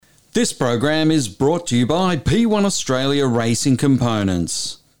This program is brought to you by P1 Australia Racing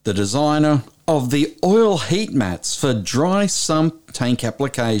Components, the designer of the oil heat mats for dry sump tank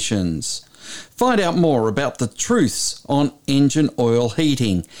applications. Find out more about the truths on engine oil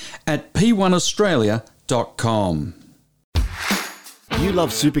heating at p1australia.com. You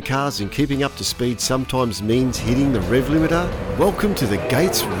love supercars and keeping up to speed sometimes means hitting the rev limiter? Welcome to the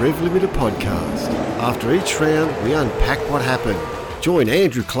Gates Rev Limiter podcast. After each round, we unpack what happened. Join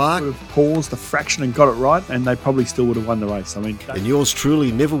Andrew Clark. Would have paused a fraction and got it right, and they probably still would have won the race. And yours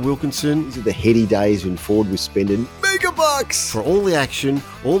truly, Neville Wilkinson. These are the heady days when Ford was spending mega bucks for all the action,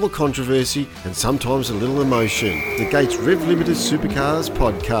 all the controversy, and sometimes a little emotion. The Gates Rev Limited Supercars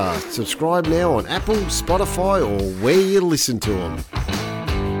podcast. Subscribe now on Apple, Spotify, or where you listen to them.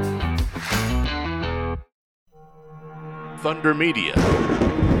 Thunder Media.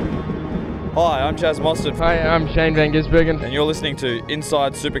 Hi, I'm Chaz Mostert. Hi, I'm Shane Van Gisbergen. And you're listening to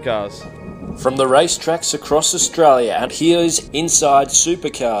Inside Supercars. From the racetracks across Australia, and here's Inside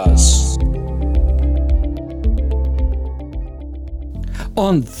Supercars.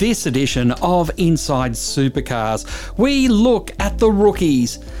 On this edition of Inside Supercars, we look at the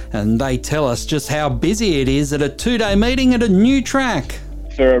rookies, and they tell us just how busy it is at a two-day meeting at a new track.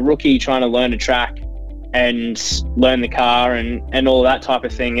 For a rookie trying to learn a track and learn the car and all that type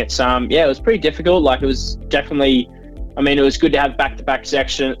of thing, it's it was pretty difficult. Like, it was definitely, it was good to have back-to-back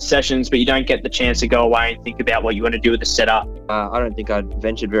sessions, but you don't get the chance to go away and think about what you want to do with the setup. I don't think I'd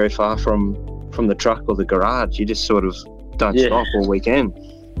ventured very far from the truck or the garage. You just sort of don't stop all weekend.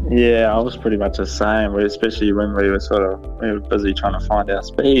 Yeah, I was pretty much the same, especially when we were busy trying to find our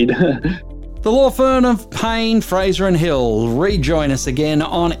speed. The law firm of Payne, Fraser and Hill rejoin us again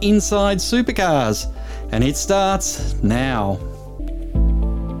on Inside Supercars, and it starts now.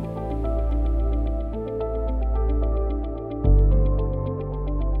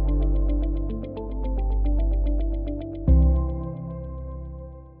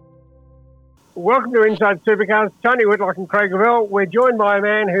 Welcome to Inside Supercars. Tony Whitlock and Craig Lavelle. We're joined by a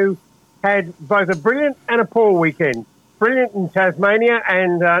man who had both a brilliant and a poor weekend. Brilliant in Tasmania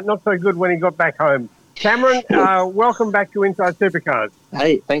and not so good when he got back home. Cameron, welcome back to Inside Supercars.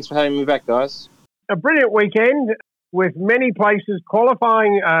 Hey, thanks for having me back, guys. A brilliant weekend with many places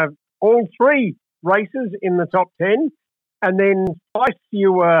qualifying, all three races in the top 10. And then twice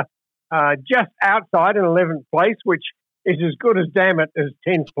you were just outside in 11th place, which is as good as, damn it, as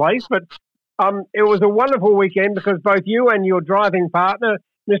 10th place. But it was a wonderful weekend because both you and your driving partner,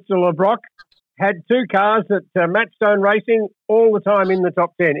 Mr. LeBrock, had two cars at Matchstone Racing all the time in the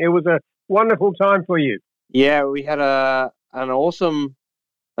top 10. It was a wonderful time for you. Yeah, we had an awesome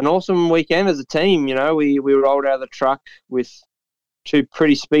weekend as a team. You know, we rolled out of the truck with two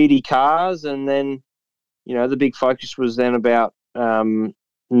pretty speedy cars, and then, you know, the big focus was then about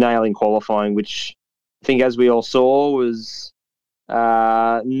nailing qualifying, which I think, as we all saw, was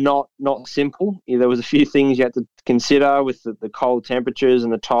not simple. There was a few things you had to consider with the cold temperatures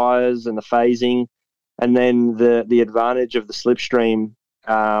and the tyres and the phasing, and then the advantage of the slipstream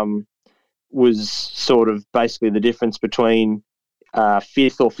was sort of basically the difference between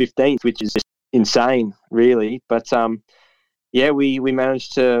 5th or 15th, which is just insane, really. But we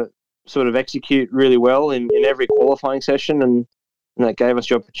managed to sort of execute really well in every qualifying session, and that gave us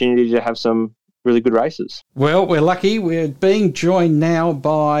the opportunity to have some really good races. Well, we're lucky. We're being joined now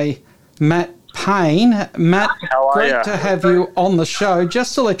by Matt Payne. Matt, great to have you on the show.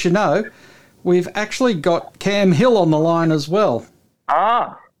 Just to let you know, we've actually got Cam Hill on the line as well.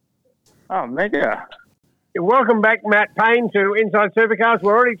 Oh, mega. Welcome back, Matt Payne, to Inside Supercars.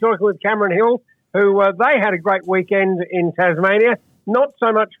 We're already talking with Cameron Hill, who they had a great weekend in Tasmania. Not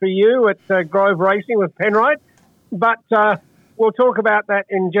so much for you at Grove Racing with Penrite, but we'll talk about that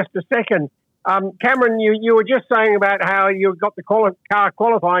in just a second. Cameron, you were just saying about how you got the car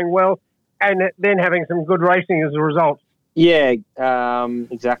qualifying well and then having some good racing as a result. Yeah,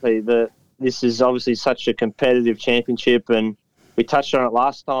 exactly. This is obviously such a competitive championship, and we touched on it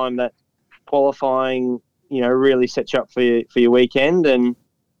last time that qualifying, you know, really sets you up for your weekend, and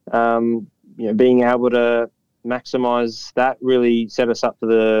being able to maximise that really set us up for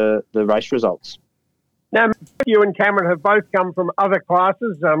the race results. Now, you and Cameron have both come from other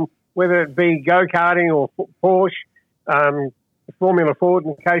classes, whether it be go-karting or Porsche, Formula Ford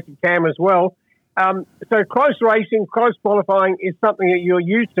in the case of Cam as well. So close racing, close qualifying is something that you're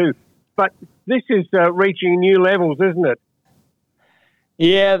used to, but this is reaching new levels, isn't it?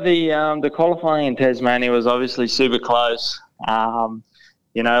 Yeah, the qualifying in Tasmania was obviously super close.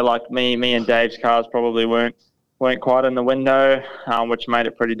 Like me and Dave's cars probably weren't quite in the window, which made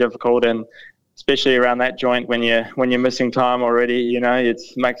it pretty difficult. And especially around that joint when you're missing time already. You know, it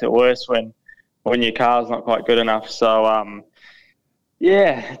makes it worse when your car's not quite good enough. So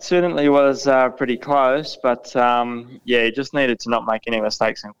yeah, it certainly was pretty close, but you just needed to not make any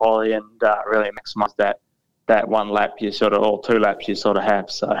mistakes in quality and really maximise that one lap you sort of, or 2 laps you sort of have.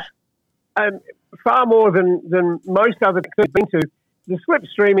 So far more than most other tracks I've been to, the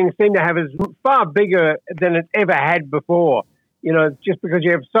slipstreaming seemed to have as far bigger than it ever had before. You know, just because you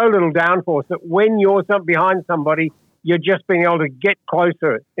have so little downforce that when you're behind somebody, you're just being able to get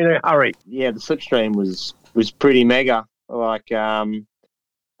closer in a hurry. Yeah, the slipstream was pretty mega. Like, I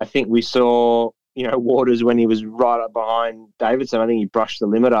think we saw, Waters when he was right up behind Davidson. I think he brushed the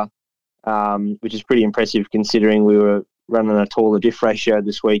limiter, which is pretty impressive considering we were running a taller diff ratio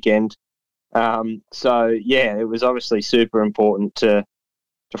this weekend. So yeah, it was obviously super important to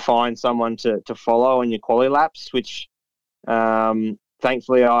find someone to follow on your quali laps, which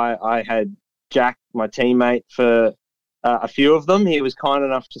thankfully I had Jack, my teammate, for a few of them. He was kind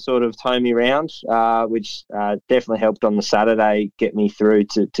enough to sort of tow me around, which definitely helped on the Saturday get me through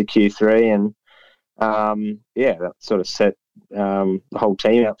to Q3, and that sort of set the whole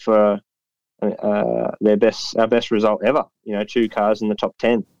team up for our best result ever. 2 cars in the top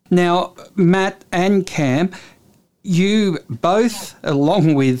 10. Now, Matt and Cam, you both,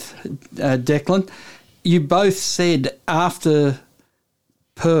 along with Declan, you both said after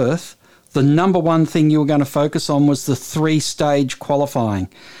Perth, the number one thing you were going to focus on was the 3-stage qualifying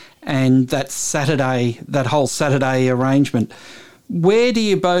and that whole Saturday arrangement. Where do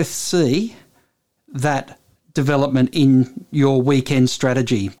you both see that development in your weekend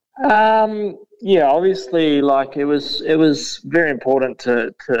strategy? Yeah, obviously, like it was very important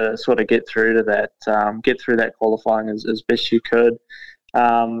to sort of get through to that, get through that qualifying as best you could,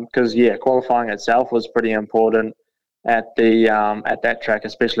 because qualifying itself was pretty important at that track,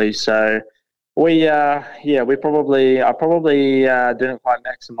 especially. So I probably didn't quite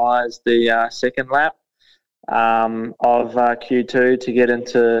maximise the second lap of Q2 to get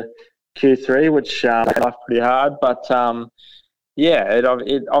into Q3, which made life pretty hard, but. It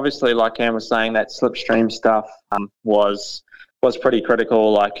obviously, like Cam was saying, that slipstream stuff was pretty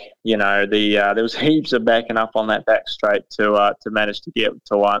critical. Like, there was heaps of backing up on that back straight to manage to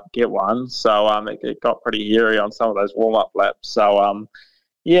get one. So it got pretty hairy on some of those warm up laps. So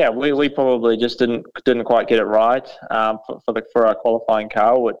we probably just didn't quite get it right for our qualifying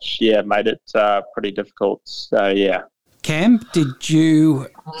car, which made it pretty difficult. So yeah. Cam, did you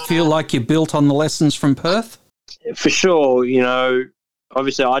feel like you built on the lessons from Perth? For sure,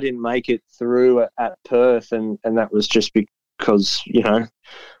 obviously I didn't make it through at Perth, and that was just because,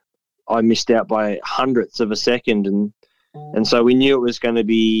 I missed out by hundredths of a second, and so we knew it was going to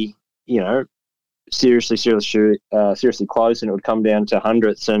be, seriously close, and it would come down to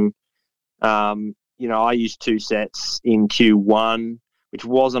hundredths. And, I used 2 sets in Q1, which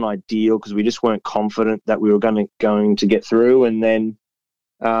wasn't ideal because we just weren't confident that we were going to get through, and then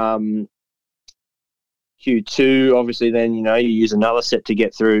Q2, obviously, then you use another set to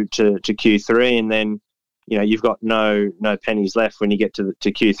get through to Q3, and then you've got no pennies left when you get to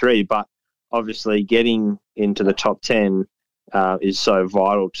Q3. But obviously, getting into the top 10 is so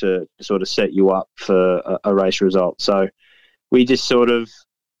vital to sort of set you up for a race result. So we just sort of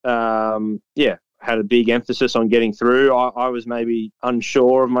had a big emphasis on getting through. I was maybe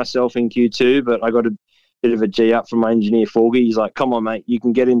unsure of myself in Q2, but I got a bit of a G up from my engineer Forgy. He's like, "Come on, mate, you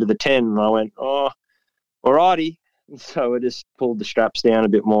can get into the 10." And I went, "Oh, alrighty." So I just pulled the straps down a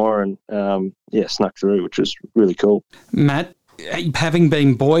bit more and snuck through, which was really cool. Matt, having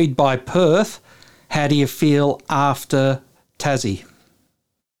been buoyed by Perth, how do you feel after Tassie?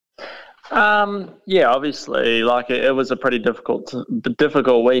 Obviously, like it was a pretty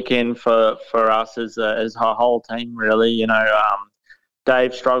difficult weekend for us as a whole team, really.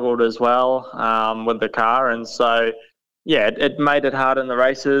 Dave struggled as well with the car, and so it made it hard in the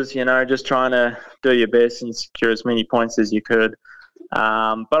races, just trying to do your best and secure as many points as you could.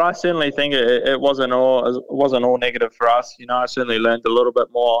 But I certainly think it wasn't all negative for us. I certainly learned a little bit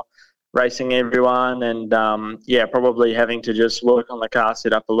more racing everyone, and probably having to just work on the car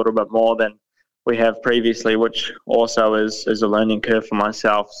setup a little bit more than we have previously, which also is a learning curve for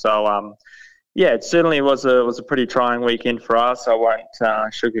myself. So it certainly was a pretty trying weekend for us. I won't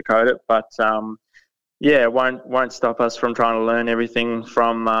sugarcoat it, but it won't stop us from trying to learn everything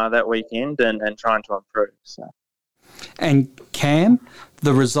from that weekend and trying to improve. So. And Cam,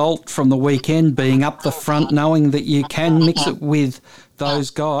 the result from the weekend being up the front, knowing that you can mix it with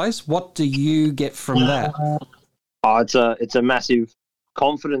those guys, what do you get from that? It's a massive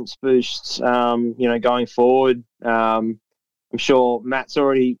confidence boost, going forward. I'm sure Matt's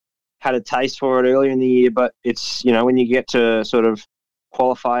already had a taste for it earlier in the year, but it's, you know, when you get to sort of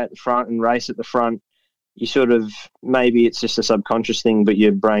qualify at the front and race at the front, you sort of, maybe it's just a subconscious thing, but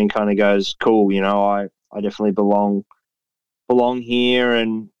your brain kind of goes, cool, you know, I definitely belong here.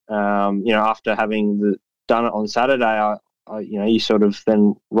 And, you know, after having done it on Saturday, I, you know, you sort of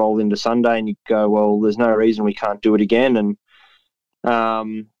then roll into Sunday and you go, well, there's no reason we can't do it again. And,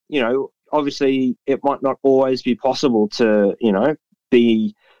 you know, obviously it might not always be possible to, you know,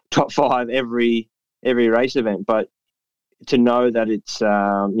 be top 5 every race event, but to know that it's,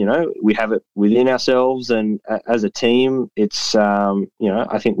 you know, we have it within ourselves, and as a team, it's, you know,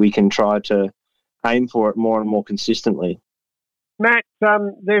 I think we can try to aim for it more and more consistently. Matt,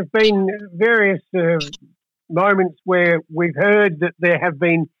 there have been various moments where we've heard that there have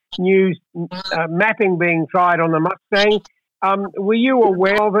been new mapping being tried on the Mustang. Were you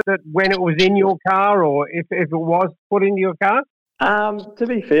aware of it when it was in your car, or if it was put into your car? To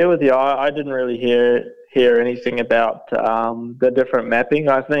be fair with you, I didn't really hear anything about the different mapping.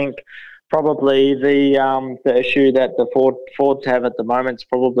 I think probably the issue that the Fords have at the moment is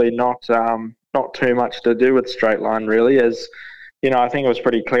probably not too much to do with straight line, really. As you know, I think it was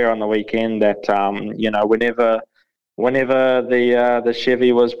pretty clear on the weekend that you know, whenever the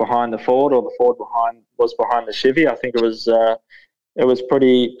Chevy was behind the Ford, or the Ford was behind the Chevy, I think it was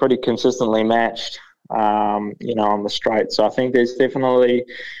pretty consistently matched. You know, on the straight. So I think there's definitely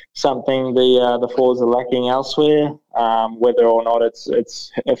something the Fords are lacking elsewhere. Whether or not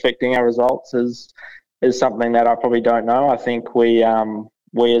it's affecting our results is something that I probably don't know. I think we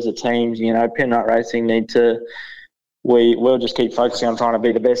as a team, you know, Pinot Racing we'll just keep focusing on trying to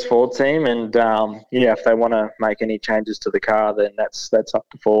be the best Ford team, and yeah, if they want to make any changes to the car, then that's up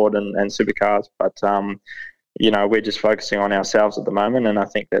to Ford and Supercars. But you know, we're just focusing on ourselves at the moment, and I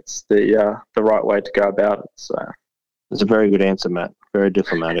think that's the right way to go about it. So that's a very good answer, Matt. Very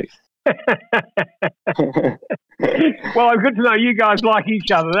diplomatic. Well, good to know you guys like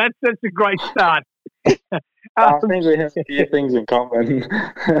each other. That's a great start. I think we have a few things in common.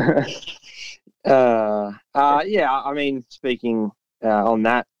 Yeah, I mean, speaking on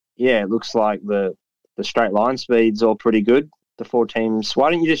that, yeah, it looks like the straight line speed's all pretty good. The 4 teams. Why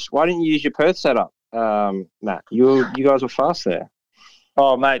didn't you use your Perth setup, Matt? You guys were fast there.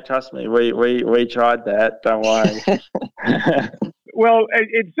 Oh, mate, trust me, we tried that. Don't worry. Well,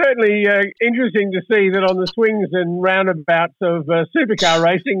 it's certainly interesting to see that on the swings and roundabouts of supercar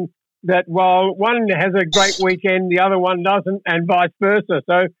racing, that while one has a great weekend, the other one doesn't, and vice versa.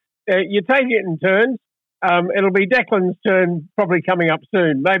 So you take it in turns. It'll be Declan's turn probably coming up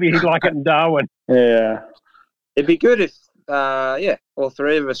soon. Maybe he'd like it in Darwin. Yeah. It'd be good if, all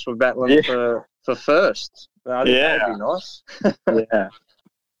 3 of us were battling for first. I think that'd be nice. Yeah.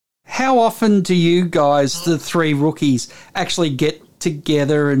 How often do you guys, the 3 rookies, actually get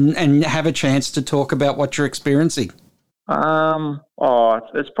together and have a chance to talk about what you're experiencing?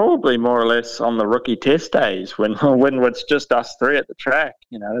 It's probably more or less on the rookie test days when it's just us 3 at the track.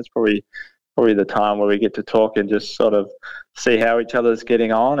 You know, that's probably the time where we get to talk and just sort of see how each other's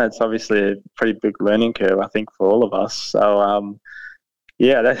getting on. It's obviously a pretty big learning curve, I think, for all of us. So,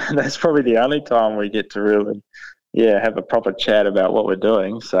 yeah, that's probably the only time we get to really, have a proper chat about what we're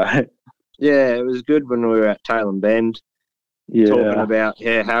doing. So, yeah, it was good when we were at Tailem Bend, talking about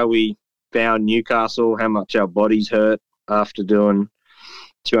how we found Newcastle, how much our bodies hurt after doing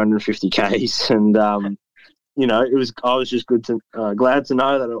 250 Ks, and you know, I was just glad to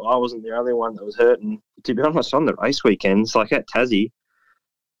know that I wasn't the only one that was hurt. And to be honest, on the race weekends, like at Tassie,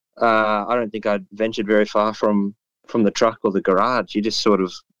 I don't think I'd ventured very far from the truck or the garage. You just sort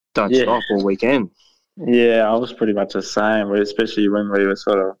of don't stop all weekend. Yeah, I was pretty much the same, especially when we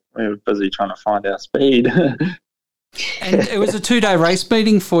were busy trying to find our speed. And it was a 2-day race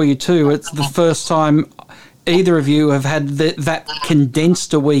meeting for you too. It's the first time either of you have had that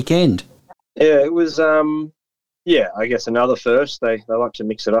condensed a weekend. Yeah, it was, I guess another first. They like to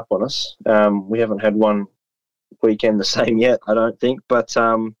mix it up on us. We haven't had one weekend the same yet, I don't think. But,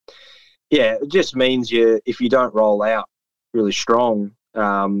 it just means if you don't roll out really strong,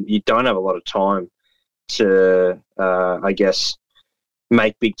 you don't have a lot of time to, I guess,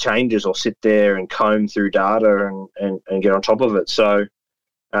 make big changes or sit there and comb through data and get on top of it. So,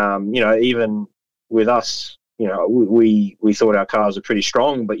 you know, even with us, you know, we thought our cars were pretty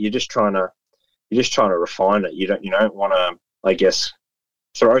strong, but you're just trying to refine it. You don't want to, I guess,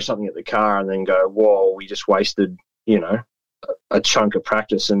 throw something at the car and then go, whoa, we just wasted, you know, a chunk of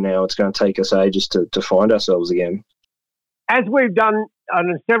practice, and now it's going to take us ages to find ourselves again. As we've done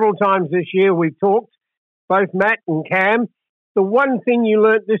several times this year, we've talked, both Matt and Cam, the one thing you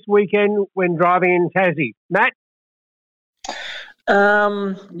learnt this weekend when driving in Tassie. Matt?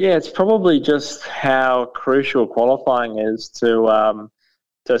 Yeah, it's probably just how crucial qualifying is to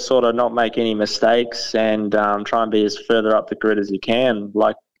sort of not make any mistakes and try and be as further up the grid as you can.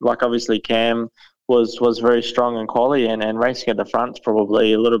 Like obviously Cam was very strong in quali, and racing at the front's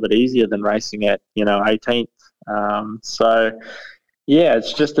probably a little bit easier than racing at 18th. So yeah,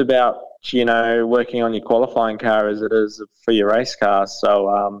 it's just about working on your qualifying car as it is for your race car.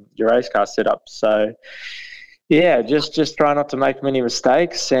 So your race car setup. So yeah, just try not to make many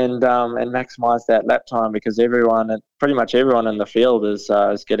mistakes and maximise that lap time, because pretty much everyone in the field is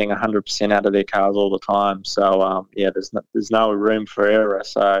getting 100% out of their cars all the time. So yeah, there's no room for error.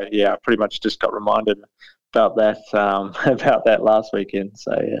 So yeah, I pretty much just got reminded about that about that last weekend.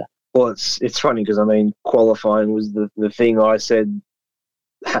 So yeah. Well, it's funny because, I mean, qualifying was the thing I said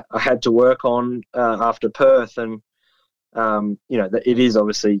I had to work on after Perth, and it is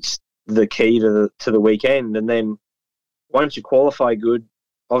obviously the key to the weekend. And then once you qualify good,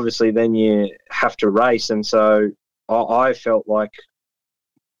 obviously then you have to race. And so I felt like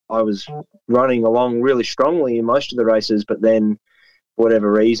I was running along really strongly in most of the races, but then for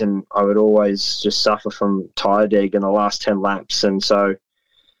whatever reason I would always just suffer from tyre deg in the last 10 laps. And so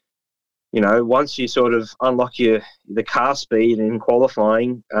once you sort of unlock the car speed in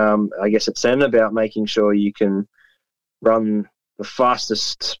qualifying, I guess it's then about making sure you can run the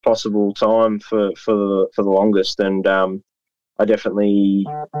fastest possible time for the longest. And I definitely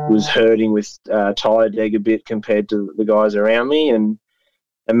was hurting with tyre deg a bit compared to the guys around me, and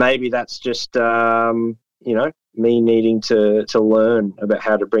maybe that's just me needing to learn about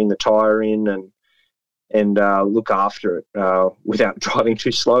how to bring the tyre in and look after it without driving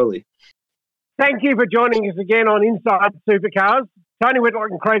too slowly. Thank you for joining us again on Inside Supercars. Tony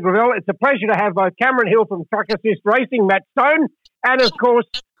Whitlock and Craig Revell. It's a pleasure to have both Cameron Hill from Truck Assist Racing, Matt Stone, and of course,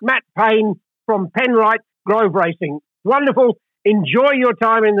 Matt Payne from Penrite Grove Racing. Wonderful. Enjoy your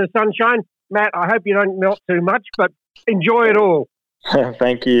time in the sunshine. Matt, I hope you don't melt too much, but enjoy it all.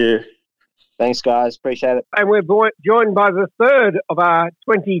 Thank you. Thanks, guys. Appreciate it. And we're joined by the third of our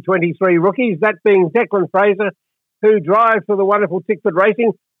 2023 rookies, that being Declan Fraser, who drives for the wonderful Tickford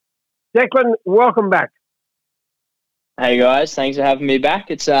Racing. Declan, welcome back. Hey guys, thanks for having me back.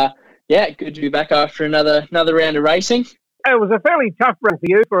 It's good to be back after another round of racing. It was a fairly tough run for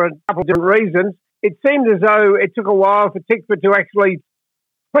you for a couple of different reasons. It seemed as though it took a while for Tickford to actually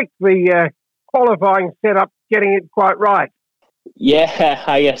click the qualifying setup, getting it quite right. Yeah,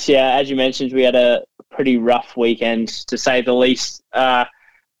 I guess, yeah. As you mentioned, we had a pretty rough weekend, to say the least.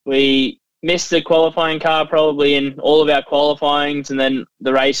 We missed the qualifying car probably in all of our qualifyings, and then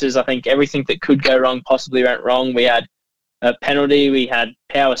the races, I think everything that could go wrong possibly went wrong. We had a penalty, we had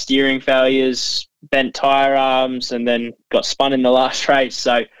power steering failures, bent tyre arms, and then got spun in the last race.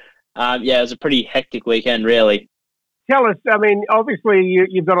 So, it was a pretty hectic weekend, really. Tell us, I mean, obviously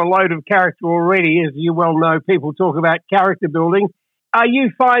you've got a load of character already, as you well know. People talk about character building. Are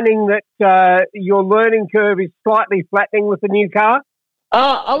you finding that your learning curve is slightly flattening with the new car?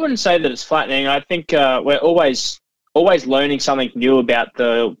 I wouldn't say that it's flattening. I think we're always learning something new about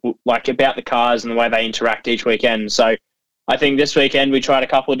the cars and the way they interact each weekend. So I think this weekend we tried a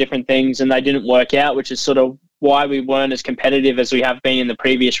couple of different things and they didn't work out, which is sort of why we weren't as competitive as we have been in the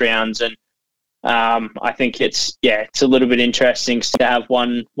previous rounds. And I think it's a little bit interesting to have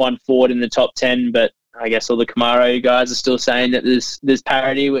one Ford in the top 10, but I guess all the Camaro guys are still saying that there's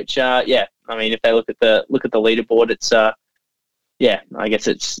parity, which I mean, if they look at the leaderboard, it's I guess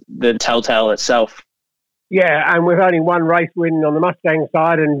it's the telltale itself. Yeah, and with only one race win on the Mustang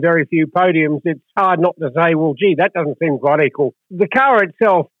side and very few podiums, it's hard not to say, well, gee, that doesn't seem quite equal. The car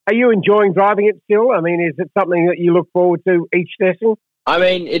itself, are you enjoying driving it still? I mean, is it something that you look forward to each session? I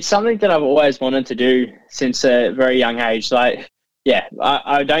mean, it's something that I've always wanted to do since a very young age. I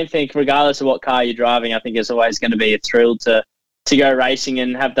don't think, regardless of what car you're driving, I think it's always going to be a thrill to go racing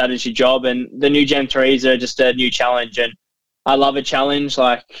and have that as your job. And the new Gen 3s are just a new challenge, and I love a challenge.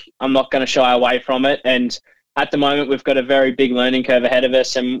 Like, I'm not going to shy away from it. And at the moment, we've got a very big learning curve ahead of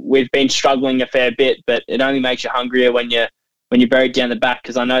us, and we've been struggling a fair bit. But it only makes you hungrier when you're buried down the back,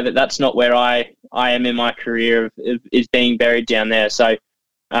 because I know that that's not where I am in my career, is being buried down there. So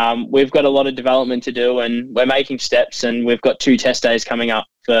we've got a lot of development to do, and we're making steps. And we've got 2 test days coming up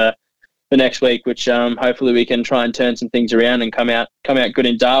for next week, which hopefully we can try and turn some things around and come out good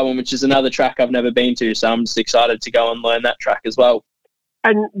in Darwin, which is another track I've never been to. So I'm just excited to go and learn that track as well.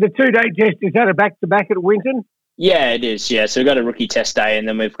 And the 2-day test, is that a back-to-back at Winton? Yeah, it is. Yeah, so we've got a rookie test day, and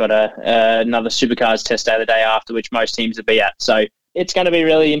then we've got another Supercars test day the day after, which most teams will be at. So it's going to be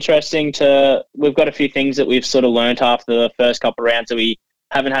really interesting. We've got a few things that we've sort of learnt after the first couple of rounds that we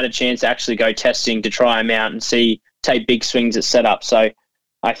haven't had a chance to actually go testing to try them out and see take big swings at setup. So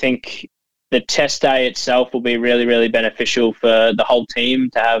I think the test day itself will be really, really beneficial for the whole team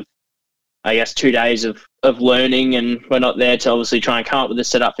to have, I guess, 2 days of learning, and we're not there to obviously try and come up with a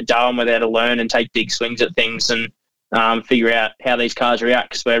setup for Darwin. We're there to learn and take big swings at things and figure out how these cars react,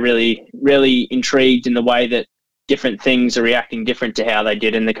 because we're really, really intrigued in the way that different things are reacting different to how they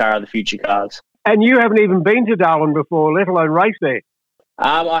did in the Car of the Future cars. And you haven't even been to Darwin before, let alone race there.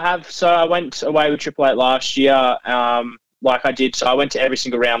 I have. So I went away with Triple Eight last year, like I did. So I went to every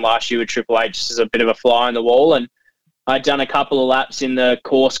single round last year with Triple Eight just as a bit of a fly on the wall, and I'd done a couple of laps in the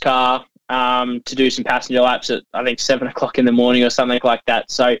course car to do some passenger laps at, I think, 7 o'clock in the morning or something like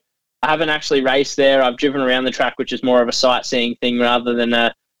that. So I haven't actually raced there. I've driven around the track, which is more of a sightseeing thing rather than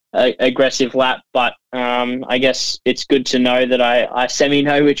a aggressive lap. But I guess it's good to know that I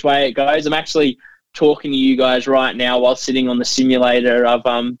semi-know which way it goes. I'm actually talking to you guys right now while sitting on the simulator. I've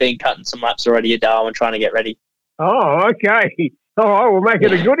been cutting some laps already at Darwin, trying to get ready. Oh, okay. All right, we'll make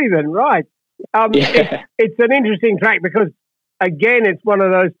it a goodie then, right. It's an interesting track because, again, it's one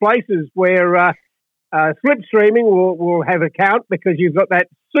of those places where slipstreaming will have a count because you've got that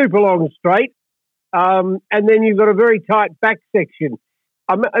super long straight and then you've got a very tight back section.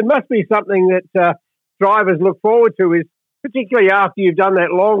 It must be something that drivers look forward to, is particularly after you've done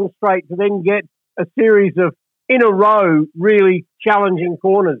that long straight, to then get a series of, in a row, really challenging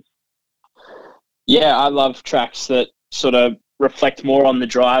corners. Yeah, I love tracks that sort of reflect more on the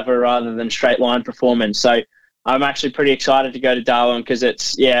driver rather than straight line performance. So I'm actually pretty excited to go to Darwin because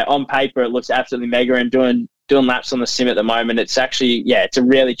it's, on paper it looks absolutely mega, and doing laps on the sim at the moment, it's actually, it's a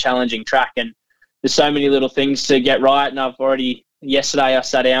really challenging track, and there's so many little things to get right. And yesterday I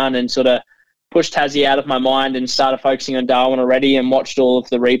sat down and sort of pushed Tassie out of my mind and started focusing on Darwin already, and watched all of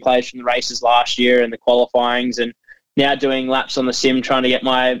the replays from the races last year and the qualifyings, and now doing laps on the sim, trying to get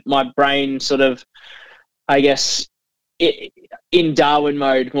my brain sort of, I guess, in Darwin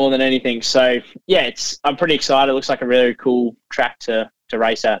mode more than anything. So I'm pretty excited. It looks like a really cool track to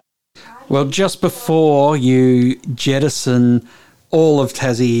race at. Well, just before you jettison all of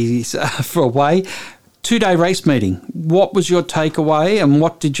Tassie's for away, 2-day race meeting. What was your takeaway, and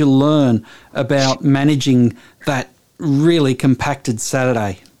what did you learn about managing that really compacted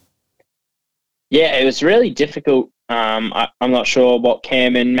Saturday? Yeah, it was really difficult. I'm not sure what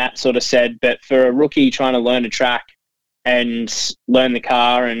Cam and Matt sort of said, but for a rookie trying to learn a track and learn the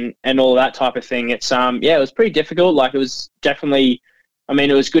car and all that type of thing, it's it was pretty difficult. Like, it was definitely,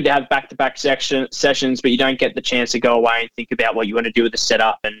 it was good to have back-to-back sessions, but you don't get the chance to go away and think about what you want to do with the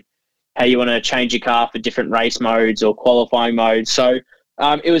setup and how you want to change your car for different race modes or qualifying modes. So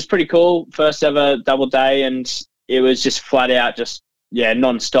it was pretty cool. First ever double day, and it was just flat out,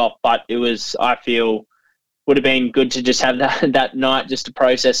 non-stop. But it was, I feel, would have been good to just have that night just to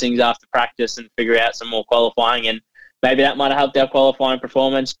process things after practice and figure out some more qualifying, and maybe that might have helped our qualifying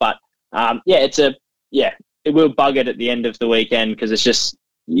performance. But it will bug it at the end of the weekend because it's just,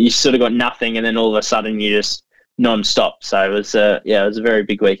 you sort of got nothing, and then all of a sudden you just non-stop. So it was a very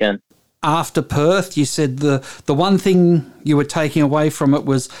big weekend. After Perth, you said the one thing you were taking away from it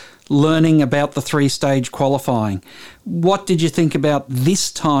was learning about the 3-stage qualifying. What did you think about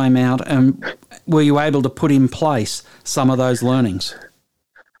this time out, and were you able to put in place some of those learnings?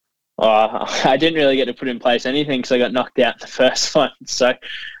 I didn't really get to put in place anything because I got knocked out in the first one. So,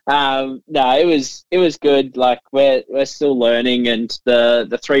 it was good. Like, we're still learning, and the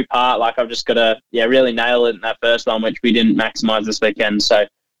 3-part, like, I've just got to really nail it in that first one, which we didn't maximise this weekend. So,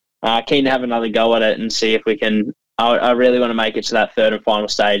 keen to have another go at it and see if we can. I really want to make it to that third and final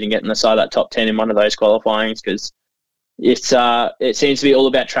stage and get inside that top 10 in one of those qualifyings, because it seems to be all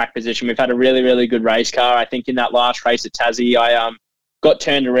about track position. We've had a really, really good race car. I think in that last race at Tassie, I got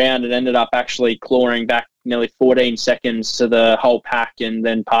turned around and ended up actually clawing back nearly 14 seconds to the whole pack, and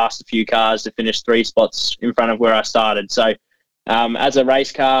then passed a few cars to finish 3 spots in front of where I started. So as a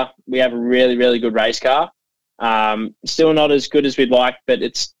race car, we have a really, really good race car. Still not as good as we'd like, but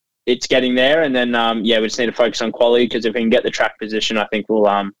it's getting there. And then, we just need to focus on quality, because if we can get the track position, I think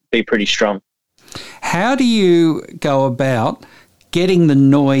we'll be pretty strong. How do you go about getting the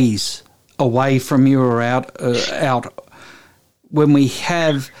noise away from you or out when we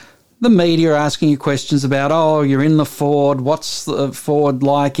have the media asking you questions about, you're in the Ford, what's the Ford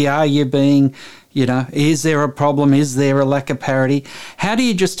like? Are you being, is there a problem? Is there a lack of parity? How do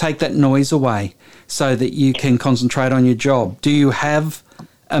you just take that noise away so that you can concentrate on your job? Do you have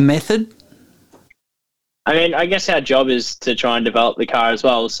a method? I guess our job is to try and develop the car as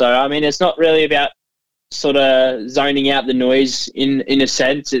well. So, it's not really about sort of zoning out the noise in a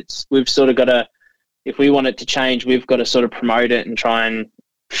sense. We've sort of got to, if we want it to change, we've got to sort of promote it and try and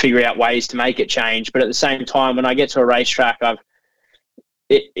figure out ways to make it change. But at the same time, when I get to a racetrack,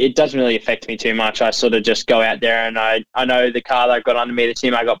 it doesn't really affect me too much. I sort of just go out there and I know the car that I've got under me, the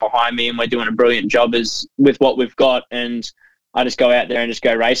team I got behind me, and we're doing a brilliant job with what we've got. And I just go out there and just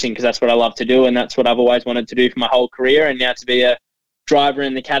go racing because that's what I love to do. And that's what I've always wanted to do for my whole career. And now to be a driver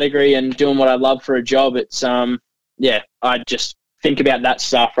in the category and doing what I love for a job, it's, I just think about that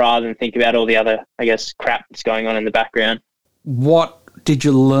stuff rather than think about all the other, I guess, crap that's going on in the background. What did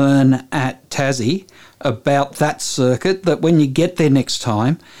you learn at Tassie about that circuit that when you get there next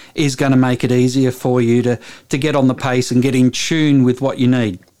time is going to make it easier for you to get on the pace and get in tune with what you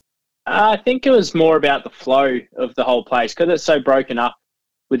need? I think it was more about the flow of the whole place because it's so broken up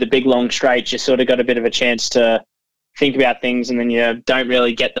with the big long straights. You sort of got a bit of a chance to think about things and then you don't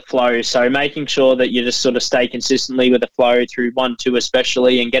really get the flow. So making sure that you just sort of stay consistently with the flow through 1-2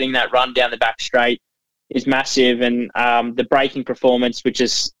 especially, and getting that run down the back straight is massive. And the braking performance, which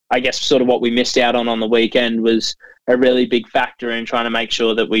is, I guess, sort of what we missed out on the weekend, was a really big factor in trying to make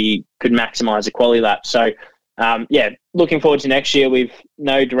sure that we could maximise the quali lap. So, looking forward to next year. We've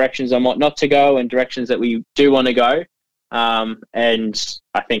no directions on what not to go and directions that we do want to go. And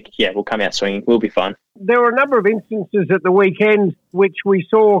I think, we'll come out swinging. We'll be fun. There were a number of instances at the weekend which we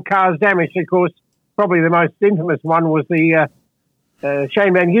saw cars damaged. Of course, probably the most infamous one was the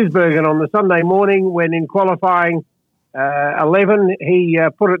Shane Van Gisbergen on the Sunday morning when in qualifying 11, he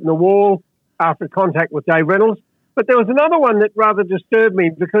put it in the wall after contact with Dave Reynolds. But there was another one that rather disturbed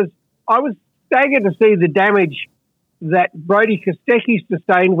me because I was staggered to see the damage that Brodie Kostecki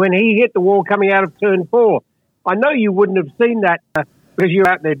sustained when he hit the wall coming out of turn 4. I know you wouldn't have seen that because you're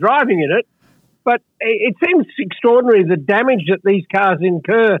out there driving in it, but it seems extraordinary the damage that these cars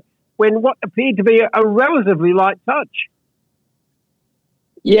incur when what appeared to be a relatively light touch.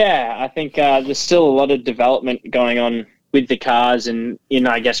 Yeah, I think there's still a lot of development going on with the cars and in,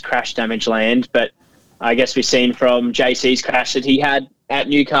 I guess, crash damage land. But I guess we've seen from JC's crash that he had at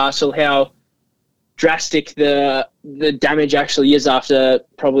Newcastle how drastic the damage actually is after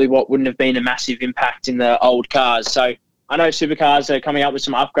probably what wouldn't have been a massive impact in the old cars. So I know supercars are coming up with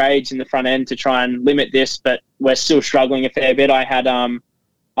some upgrades in the front end to try and limit this, but we're still struggling a fair bit.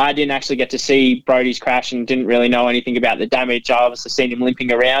 I didn't actually get to see Brodie's crash and didn't really know anything about the damage. I obviously seen him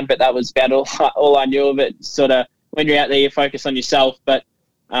limping around, but that was about all I knew of it. Sort of when you're out there, you focus on yourself. But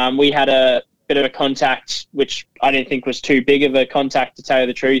we had a bit of a contact, which I didn't think was too big of a contact, to tell you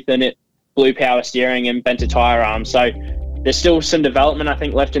the truth, and it blew power steering and bent a tyre arm. So there's still some development, I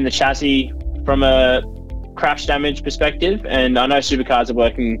think, left in the chassis from a crash damage perspective. And I know supercars are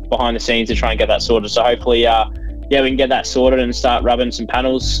working behind the scenes to try and get that sorted. So hopefully, we can get that sorted and start rubbing some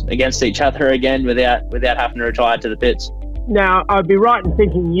panels against each other again without having to retire to the pits. Now, I'd be right in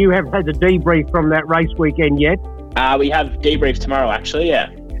thinking you have had a debrief from that race weekend yet? We have debrief tomorrow, actually, yeah.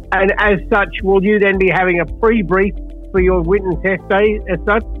 And as such, will you then be having a pre-brief for your Winton test day as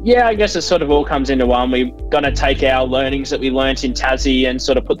such? Yeah, I guess it sort of all comes into one. We're going to take our learnings that we learnt in Tassie and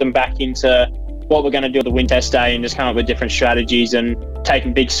sort of put them back into what we're going to do at the Winton test day and just come up with different strategies and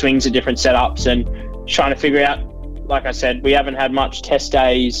taking big swings at different setups and trying to figure out, like I said, we haven't had much test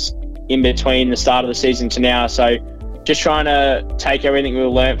days in between the start of the season to now. So just trying to take everything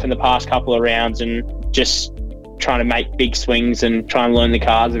we've learned from the past couple of rounds and just trying to make big swings and try and learn the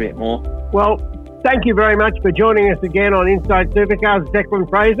cars a bit more. Well, thank you very much for joining us again on Inside Supercars, Declan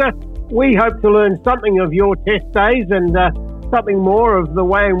Fraser. We hope to learn something of your test days and something more of the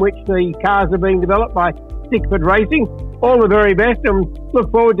way in which the cars are being developed by Stickford Racing. All the very best, and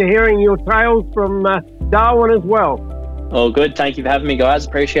look forward to hearing your tales from Darwin as well. All good. Thank you for having me, guys.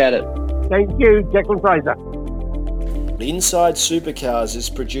 Appreciate it. Thank you, Declan Fraser. Inside Supercars is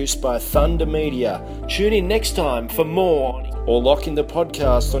produced by Thunder Media. Tune in next time for more, or lock in the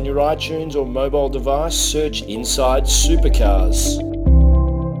podcast on your iTunes or mobile device. Search Inside Supercars.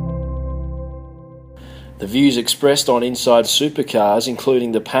 The views expressed on Inside Supercars,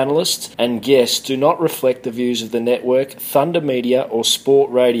 including the panellists and guests, do not reflect the views of the network, Thunder Media or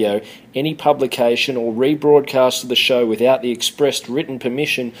Sport Radio. Any publication or rebroadcast of the show without the expressed written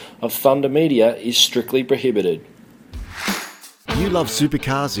permission of Thunder Media is strictly prohibited. You love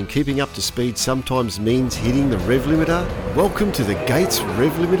supercars and keeping up to speed sometimes means hitting the rev limiter? Welcome to the Gates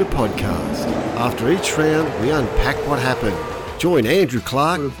Rev Limiter podcast. After each round, we unpack what happened. Join Andrew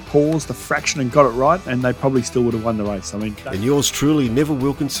Clark. Would have paused a fraction and got it right, and they probably still would have won the race. I mean, and yours truly, Neville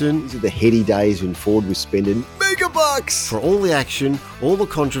Wilkinson. These are the heady days when Ford was spending mega bucks for all the action, all the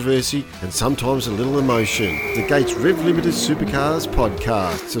controversy, and sometimes a little emotion. The Gates Rev Limiter Supercars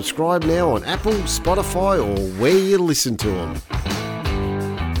podcast. Subscribe now on Apple, Spotify, or where you listen to them.